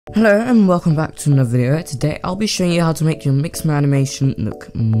Hello and welcome back to another video. Today I'll be showing you how to make your Mixamo animation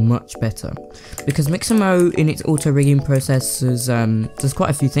look much better. Because Mixamo in its auto rigging process does quite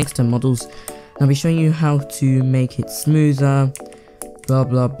a few things to models. I'll be showing you how to make it smoother, blah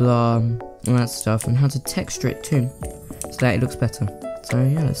blah blah, all that stuff, and how to texture it too, so that it looks better. So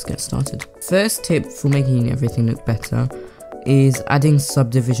yeah, let's get started. First tip for making everything look better is adding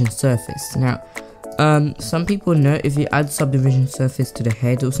subdivision surface. Now, some people know if you add subdivision surface to the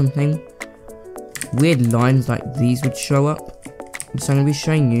head or something, weird lines like these would show up. So I'm going to be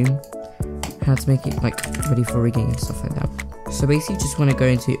showing you how to make it like ready for rigging and stuff like that. So basically you just want to go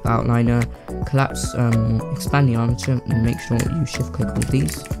into outliner, collapse, expand the armature, and make sure you shift click all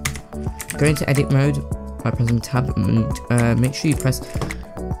these. Go into edit mode by pressing tab, and make sure you press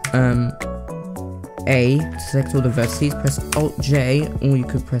A to select all the vertices, press Alt J, or you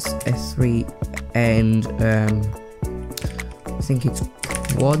could press F3 and I think it's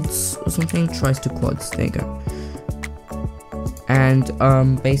quads or something, tries to quads, there you go. And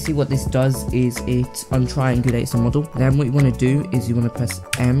basically what this does is it untriangulates the model. Then what you want to do is you want to press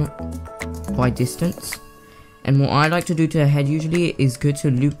M by distance, and what I like to do to the head usually is go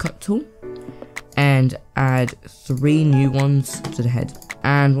to loop cut tool and add 3 new ones to the head.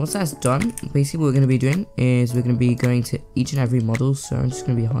 And once that's done, basically what we're going to be doing is we're going to be going to each and every model. So I'm just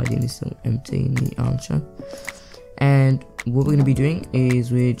going to be hiding this little empty in the armature. And what we're going to be doing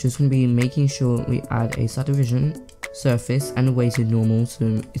is we're just going to be making sure we add a subdivision surface and a weighted normal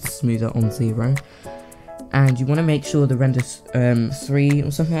so it's smoother on 0. And you want to make sure the render's 3 or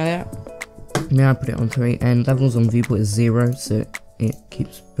something like that. Now I put it on 3, and levels on viewport is 0 so it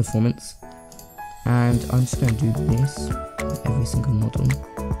keeps performance. And I'm just going to do this with every single model.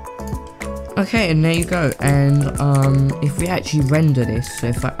 Okay, and there you go. And if we actually render this, so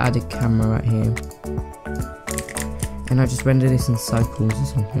if I add a camera right here and I just render this in cycles or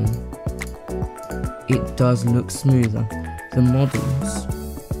something, it does look smoother. The models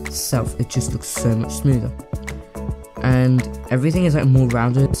itself, it just looks so much smoother, and everything is like more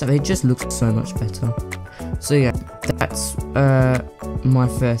rounded, so it just looks so much better. So yeah, that's my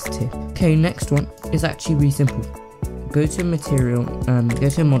first tip. Okay, next one is actually really simple. Go to material, go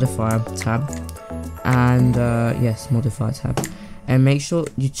to modifier tab, and yes, modifier tab, and make sure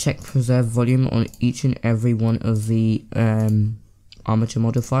you check preserve volume on each and every one of the armature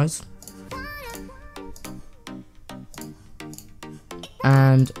modifiers,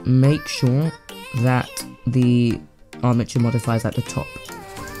 and make sure that the armature modifier is at the top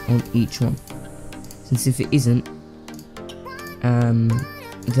on each one, since if it isn't,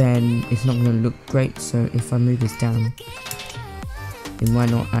 then it's not going to look great. So if I move this down, it might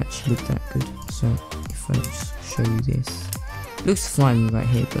not actually look that good. So if I just show you this, it looks fine right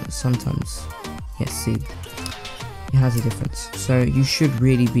here, but sometimes, yes, see, it has a difference. So you should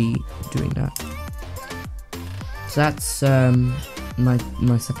really be doing that. So that's my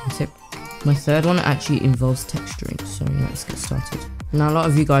second tip. My third one actually involves texturing, so yeah, let's get started. Now a lot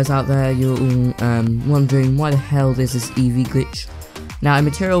of you guys out there, you're all wondering why the hell there's this Eevee glitch. Now in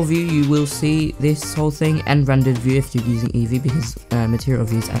material view you will see this whole thing, and rendered view if you're using Eevee, because material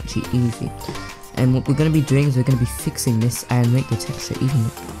view is actually Eevee. And what we're going to be doing is we're going to be fixing this and make the texture even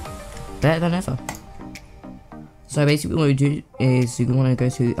better than ever. So basically what we do is you want to go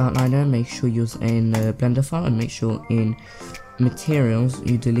to outliner, make sure you're in the blender file, and make sure in materials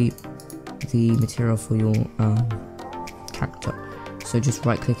you delete the material for your character. So just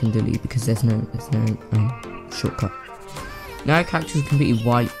right click and delete, because there's no shortcut. Now character is completely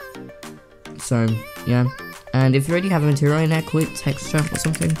white, so yeah. And if you already have a material in there, call it texture or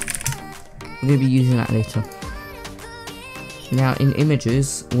something. We're going to be using that later. Now in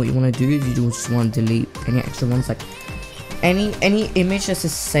images, what you want to do is you just want to delete any extra ones, like any image that's the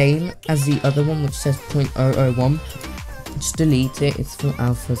same as the other one which says 0.001. Just delete it. It's for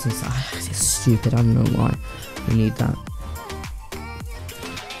alphas and stuff. It's stupid, I don't know why we need that.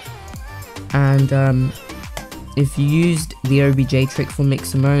 And if you used the OBJ trick for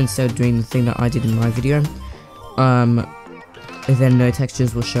Mixamo instead of doing the thing that I did in my video, then no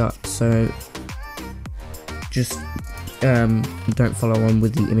textures will show up. So just don't follow on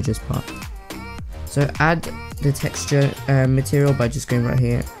with the images part. So add the texture material by just going right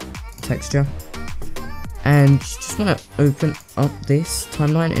here, texture, and you just want to open up this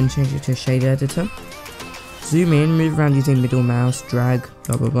timeline and change it to a shader editor. Zoom in, move around using middle mouse, drag,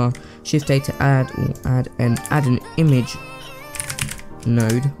 blah blah blah. Shift A to add, or add an image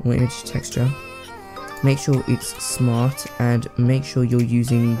node or image texture. Make sure it's smart, and make sure you're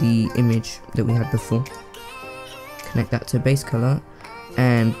using the image that we had before. Connect that to base color,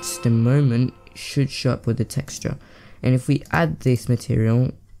 and just a moment it should show up with the texture. And if we add this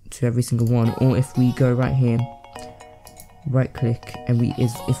material, to every single one, or if we go right here, right click, and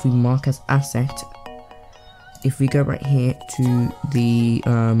if we mark as asset, if we go right here to the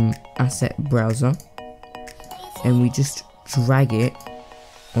asset browser and we just drag it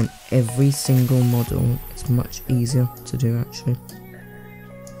on every single model, it's much easier to do actually.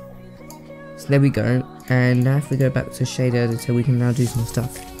 So there we go, and now if we go back to shader editor, we can now do some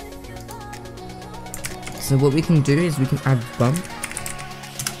stuff. So what we can do is we can add bump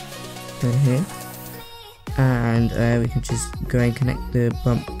right here, and we can just go and connect the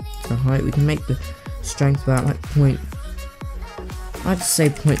bump to height. We can make the strength about like I'd say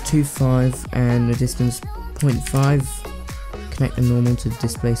 0.25 and the distance 0.5. Connect the normal to the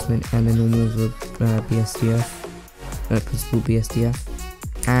displacement and the normal to the BSDF, principal BSDF,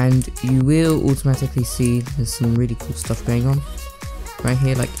 and you will automatically see there's some really cool stuff going on right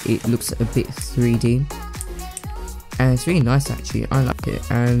here. Like, it looks a bit 3D, and it's really nice actually. I like it.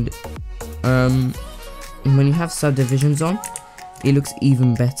 And when you have subdivisions on, it looks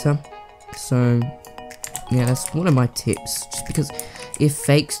even better. So yeah, that's one of my tips, just because it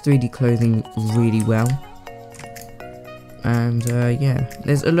fakes 3D clothing really well. And yeah,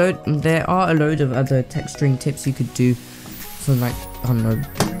 there are a load of other texturing tips you could do from, like, I don't know,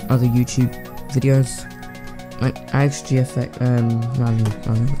 other YouTube videos, like Alexander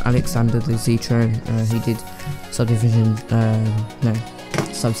the Zetron. He did subdivision,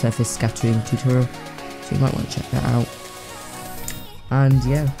 subsurface scattering tutorial, so you might want to check that out. And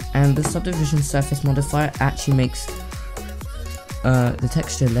yeah, and the subdivision surface modifier actually makes the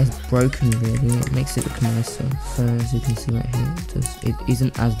texture less broken, really. It makes it look nicer. So as you can see right here, it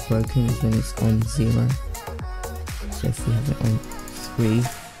isn't as broken as when it's on 0. So if we have it on 3,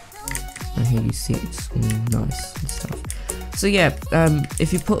 and here you see it's nice and stuff. So yeah,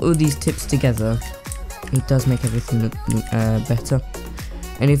 if you put all these tips together, it does make everything look better.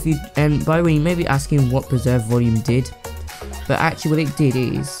 And by the way, you may be asking what preserve volume did, but actually what it did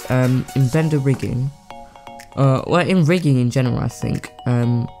is, in vendor rigging, well, in rigging in general, I think,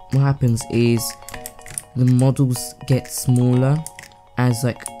 what happens is the models get smaller as,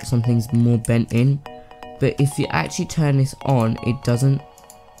 like, something's more bent in, but if you actually turn this on, it doesn't.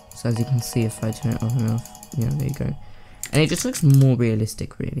 So as you can see, if I turn it on enough, yeah, there you go, and it just looks more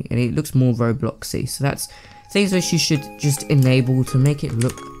realistic, really, and it looks more Robloxy. So that's things which you should just enable to make it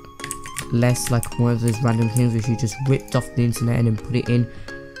look less like one of those random things which you just ripped off the internet and then put it in.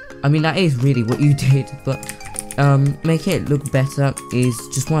 I mean, that is really what you did, but make it look better is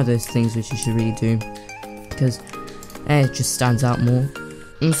just one of those things which you should really do, because it just stands out more.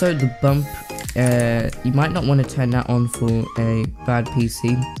 Also, the bump, you might not want to turn that on for a bad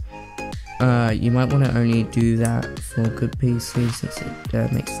PC. You might want to only do that for a good PC, since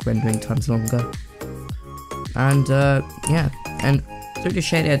it makes rendering times longer. And yeah, and through the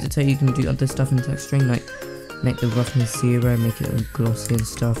shader editor you can do other stuff in texturing, like make the roughness 0, make it glossy and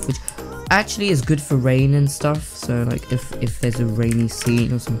stuff, which actually is good for rain and stuff. So like if there's a rainy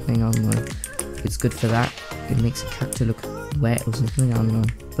scene or something, I don't know, it's good for that. It makes a character look wet or something, I don't know.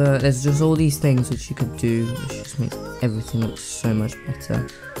 But there's just all these things which you could do, which just makes everything look so much better.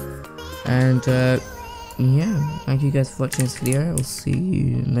 And yeah, thank you guys for watching this video. I'll see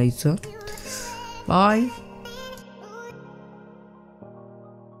you later. Bye.